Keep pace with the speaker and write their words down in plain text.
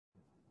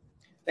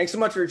Thanks so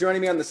much for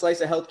joining me on the Slice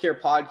of Healthcare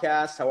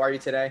podcast. How are you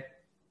today?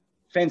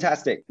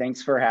 Fantastic.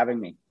 Thanks for having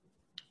me.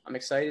 I'm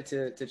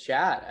excited to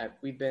chat.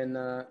 We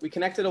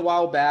connected a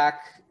while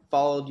back,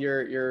 followed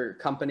your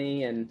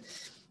company, and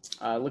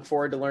look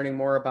forward to learning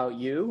more about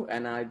you.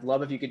 And I'd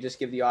love if you could just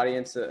give the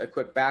audience a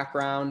quick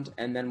background,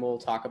 and then we'll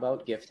talk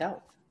about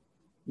giftHealth.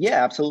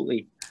 Yeah,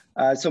 absolutely.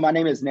 So my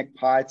name is Nick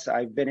Potts.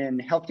 I've been in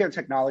healthcare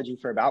technology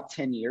for about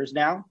 10 years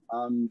now.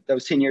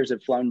 Those 10 years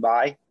have flown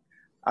by.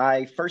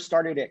 I first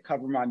started at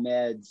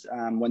CoverMyMeds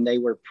when they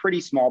were pretty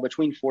small,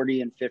 between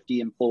 40 and 50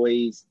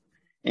 employees,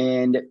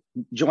 and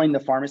joined the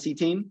pharmacy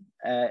team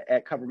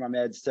at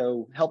CoverMyMeds.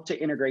 So helped to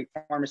integrate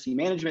pharmacy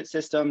management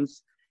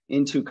systems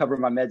into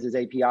CoverMyMeds'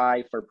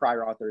 API for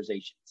prior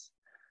authorizations.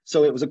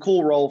 So it was a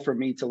cool role for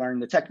me to learn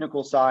the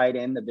technical side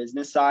and the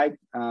business side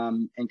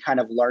and kind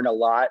of learn a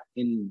lot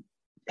in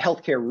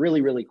healthcare really,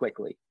 really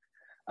quickly.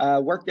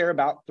 Worked there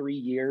about 3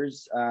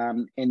 years,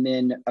 and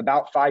then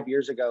about 5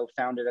 years ago,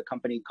 founded a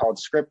company called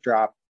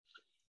ScriptDrop.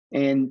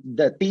 And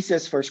the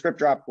thesis for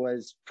ScriptDrop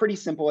was pretty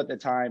simple at the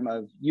time,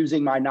 of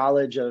using my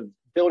knowledge of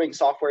building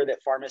software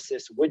that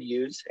pharmacists would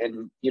use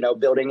and,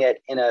 building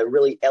it in a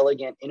really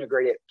elegant,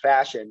 integrated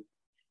fashion,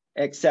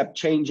 except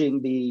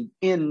changing the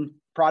end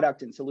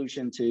product and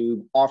solution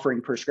to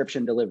offering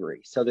prescription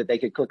delivery so that they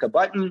could click a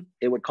button,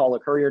 it would call a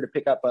courier to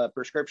pick up a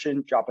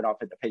prescription, drop it off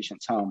at the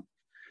patient's home.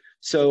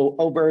 So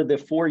over the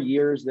 4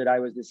 years that I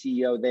was the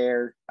CEO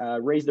there,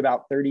 raised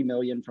about 30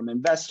 million from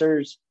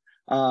investors,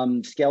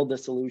 scaled the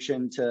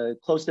solution to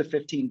close to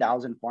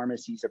 15,000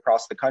 pharmacies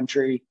across the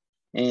country,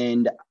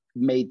 and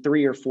made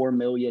 3 or 4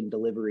 million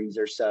deliveries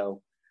or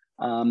so.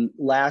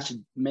 Last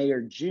May or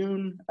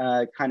June,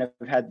 kind of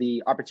had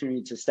the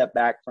opportunity to step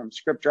back from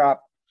ScriptDrop.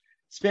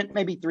 Spent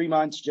maybe 3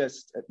 months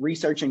just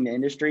researching the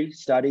industry,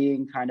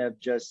 studying, kind of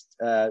just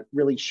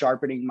really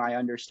sharpening my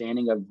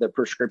understanding of the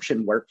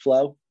prescription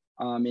workflow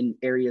in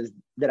areas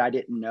that I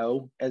didn't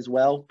know as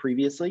well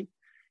previously.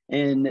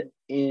 And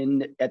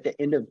at the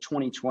end of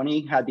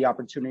 2020, had the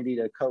opportunity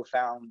to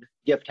co-found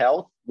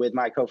giftHealth with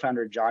my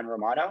co-founder, John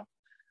Romano.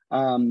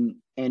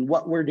 And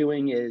what we're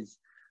doing is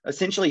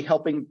essentially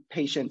helping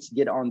patients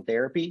get on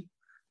therapy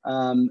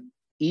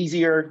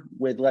easier,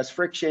 with less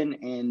friction,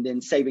 and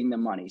then saving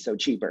them money, so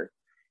cheaper.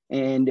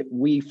 And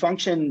we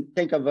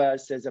think of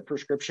us as a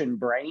prescription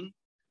brain.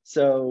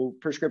 So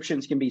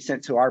prescriptions can be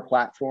sent to our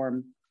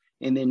platform,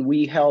 and then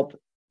we help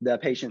the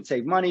patient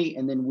save money,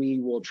 and then we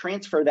will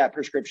transfer that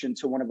prescription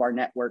to one of our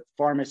network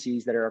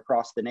pharmacies that are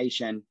across the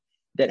nation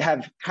that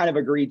have kind of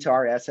agreed to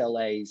our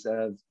SLAs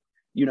of,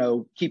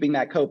 keeping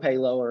that copay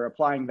low, or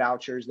applying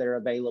vouchers that are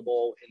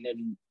available, and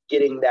then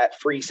getting that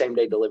free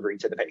same-day delivery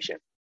to the patient.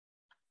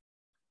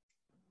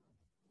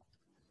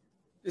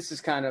 This is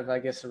kind of, I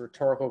guess, a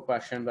rhetorical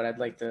question, but I'd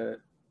like to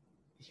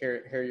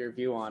hear your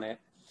view on it.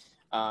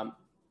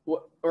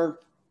 Or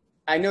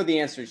I know the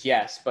answer is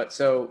yes, but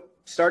so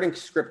starting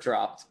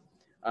ScriptDrop,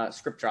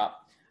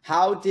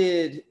 how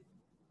did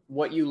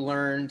what you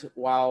learned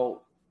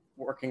while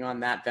working on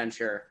that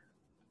venture,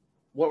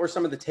 what were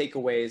some of the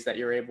takeaways that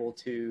you're able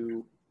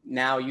to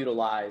now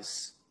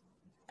utilize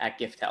at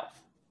giftHealth?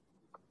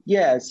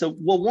 Yeah, so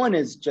one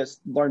is just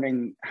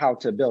learning how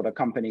to build a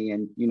company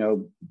and,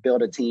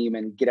 build a team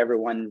and get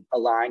everyone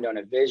aligned on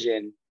a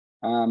vision.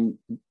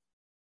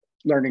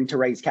 Learning to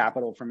raise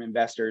capital from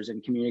investors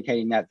and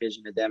communicating that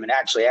vision to them and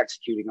actually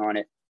executing on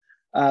it.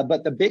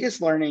 But the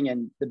biggest learning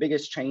and the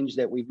biggest change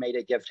that we've made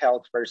at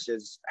giftHealth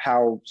versus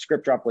how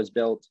ScriptDrop was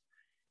built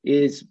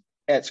is,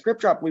 at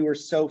ScriptDrop, we were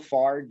so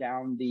far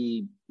down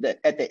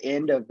at the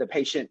end of the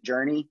patient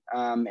journey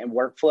and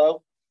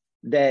workflow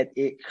that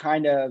it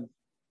kind of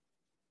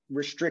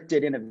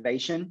restricted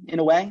innovation in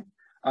a way,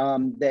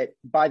 that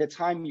by the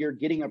time you're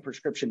getting a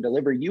prescription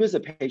delivered, you as a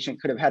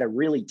patient could have had a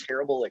really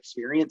terrible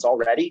experience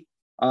already.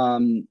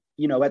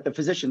 At the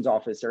physician's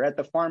office or at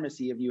the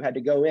pharmacy, if you had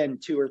to go in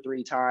 2 or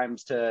 3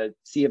 times to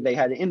see if they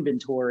had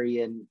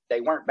inventory and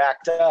they weren't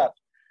backed up.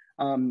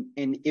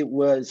 And it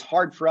was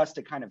hard for us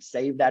to kind of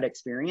save that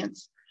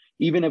experience,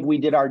 even if we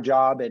did our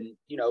job and,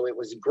 it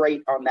was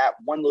great on that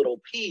one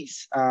little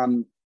piece.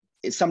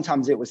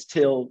 Sometimes it was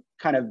still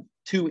kind of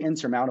too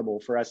insurmountable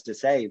for us to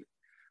save.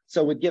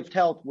 So with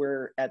giftHealth,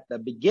 we're at the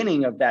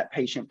beginning of that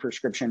patient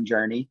prescription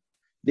journey.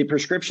 The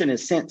prescription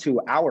is sent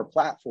to our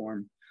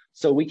platform,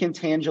 so we can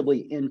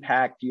tangibly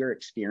impact your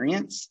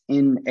experience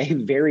in a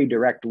very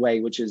direct way,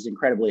 which is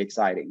incredibly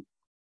exciting.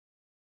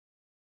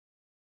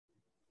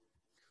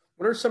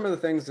 What are some of the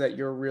things that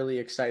you're really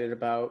excited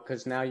about?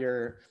 Because now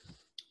you're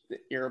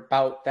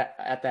about that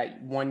at that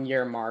 1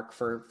 year mark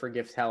for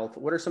giftHealth.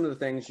 What are some of the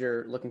things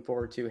you're looking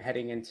forward to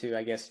heading into,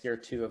 I guess, year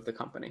 2 of the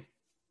company?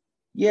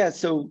 Yeah,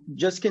 so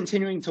just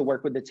continuing to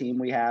work with the team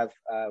we have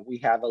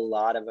a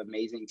lot of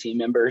amazing team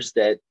members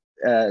that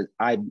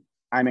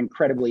I'm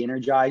incredibly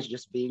energized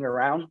just being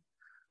around.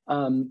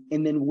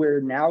 And then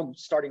we're now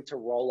starting to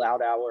roll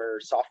out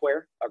our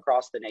software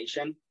across the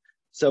nation.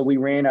 So we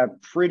ran a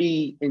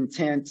pretty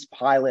intense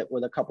pilot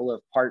with a couple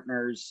of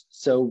partners.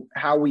 So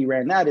how we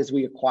ran that is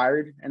we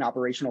acquired an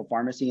operational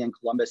pharmacy in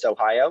Columbus,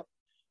 Ohio.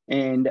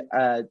 And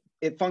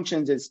it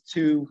functions as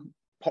two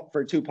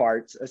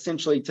parts,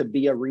 essentially to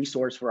be a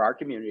resource for our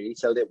community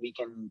so that we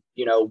can,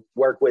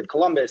 work with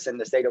Columbus and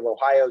the state of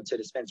Ohio to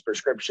dispense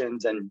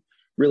prescriptions and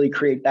really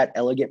create that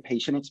elegant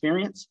patient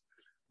experience.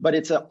 But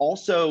it's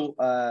also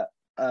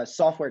a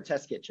software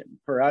test kitchen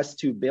for us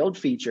to build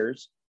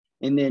features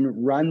and then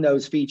run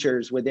those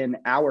features within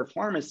our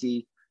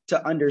pharmacy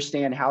to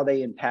understand how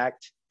they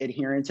impact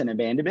adherence and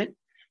abandonment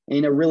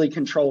in a really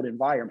controlled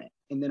environment.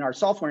 And then our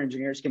software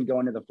engineers can go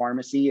into the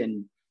pharmacy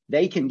and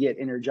they can get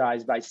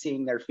energized by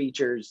seeing their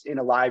features in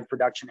a live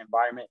production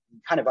environment and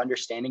kind of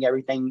understanding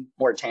everything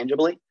more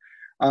tangibly.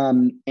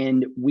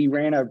 And we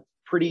ran a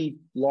pretty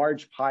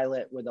large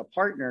pilot with a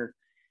partner,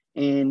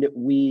 and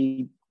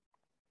we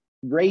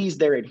raised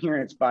their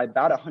adherence by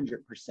about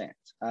 100%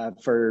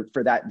 for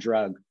that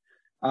drug.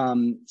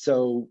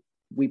 So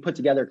we put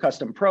together a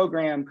custom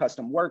program,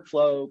 custom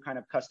workflow, kind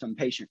of custom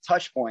patient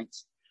touch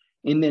points.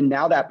 And then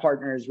now that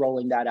partner is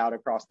rolling that out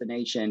across the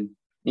nation.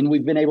 And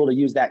we've been able to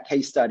use that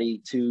case study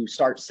to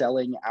start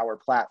selling our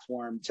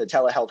platform to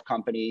telehealth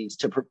companies,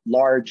 to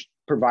large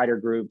provider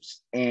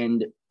groups,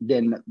 and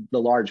then the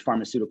large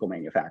pharmaceutical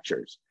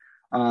manufacturers.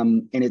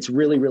 And it's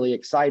really, really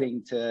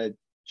exciting to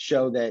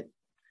show that,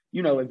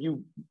 if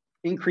you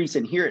increase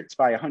adherence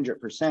by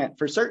 100%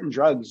 for certain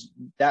drugs,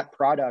 that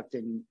product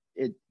and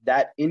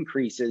that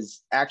increase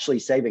is actually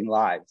saving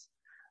lives,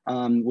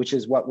 which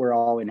is what we're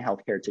all in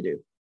healthcare to do.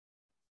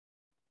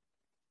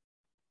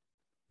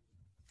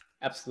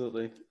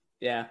 Absolutely.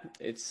 Yeah.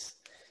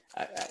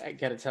 I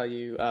got to tell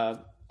you,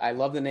 I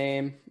love the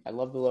name. I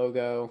love the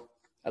logo.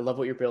 I love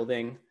what you're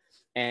building.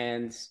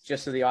 And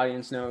just so the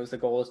audience knows, the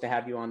goal is to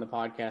have you on the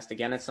podcast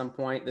again at some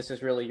point. This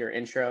is really your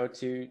intro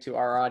to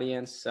our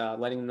audience,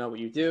 letting them know what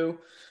you do.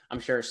 I'm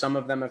sure some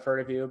of them have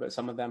heard of you, but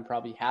some of them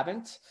probably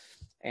haven't.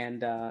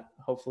 And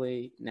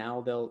hopefully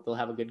now they'll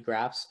have a good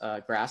grasp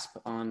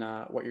on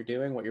what you're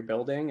doing, what you're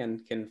building,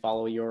 and can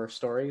follow your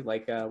story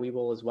like we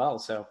will as well.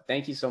 So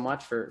thank you so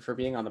much for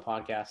being on the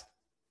podcast.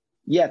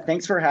 Yeah,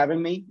 thanks for having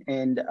me.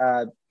 And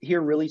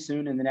here really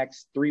soon, in the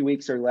next 3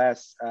 weeks or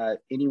less,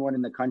 anyone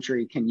in the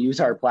country can use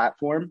our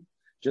platform.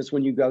 Just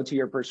when you go to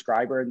your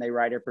prescriber and they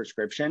write a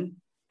prescription,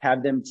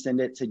 have them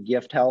send it to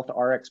giftHealth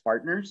RX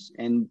Partners,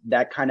 and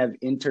that kind of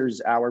enters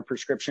our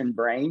prescription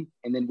brain.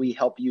 And then we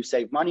help you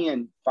save money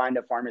and find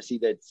a pharmacy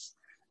that's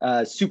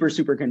super,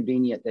 super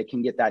convenient that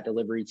can get that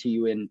delivery to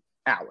you in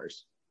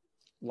hours.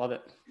 Love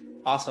it.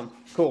 Awesome.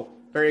 Cool.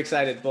 Very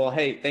excited. Well,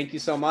 hey, thank you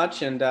so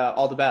much, and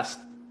all the best.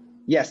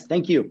 Yes,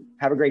 thank you.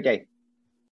 Have a great day.